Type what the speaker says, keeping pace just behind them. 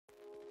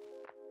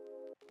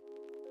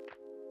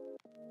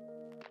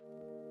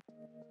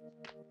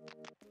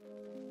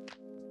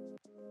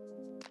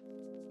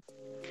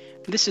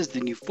This is the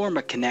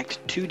Newforma Konekt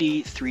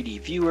 2D 3D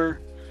viewer.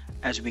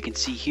 As we can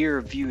see here,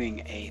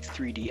 viewing a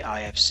 3D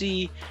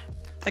IFC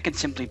that can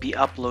simply be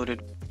uploaded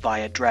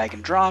via drag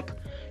and drop.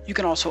 You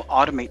can also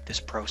automate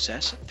this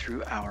process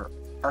through our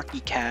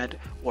ArchiCAD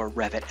or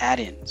Revit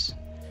add-ins,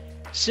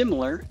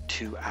 similar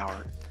to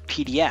our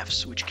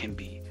PDFs, which can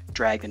be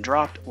dragged and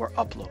dropped or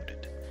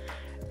uploaded.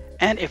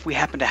 And if we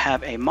happen to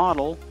have a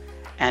model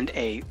and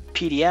a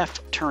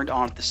PDF turned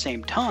on at the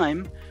same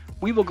time,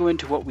 we will go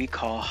into what we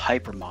call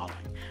hypermodeling.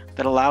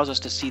 That allows us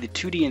to see the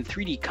 2D and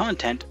 3D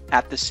content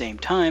at the same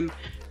time,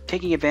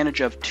 taking advantage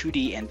of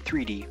 2D and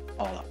 3D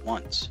all at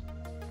once.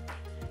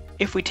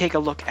 If we take a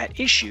look at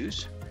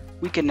issues,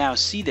 we can now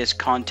see this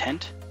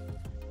content.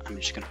 I'm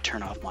just going to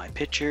turn off my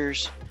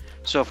pictures.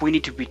 So if we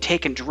need to be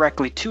taken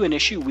directly to an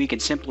issue, we can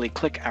simply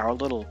click our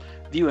little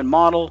view and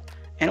model,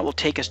 and it will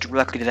take us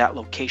directly to that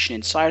location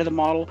inside of the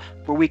model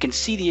where we can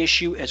see the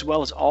issue as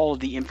well as all of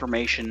the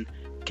information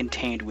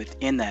contained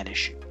within that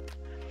issue.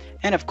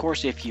 And of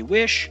course, if you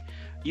wish,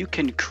 you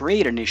can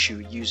create an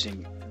issue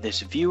using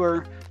this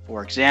viewer.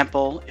 For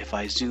example, if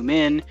I zoom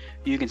in,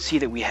 you can see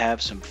that we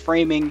have some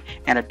framing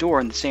and a door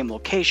in the same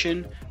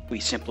location. We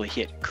simply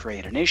hit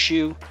create an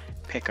issue,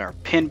 pick our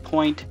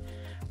pinpoint.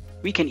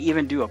 We can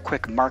even do a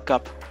quick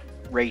markup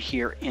right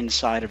here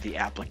inside of the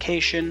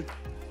application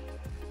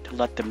to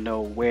let them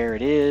know where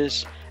it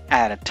is,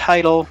 add a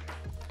title,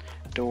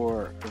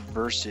 door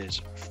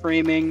versus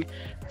framing,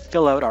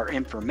 fill out our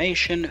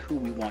information, who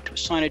we want to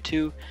assign it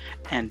to,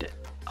 and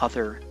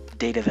other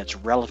data that's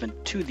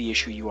relevant to the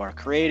issue you are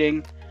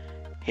creating.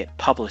 Hit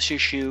publish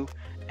issue,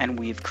 and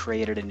we've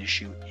created an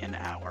issue in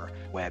our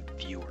web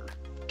viewer,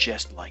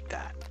 just like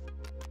that.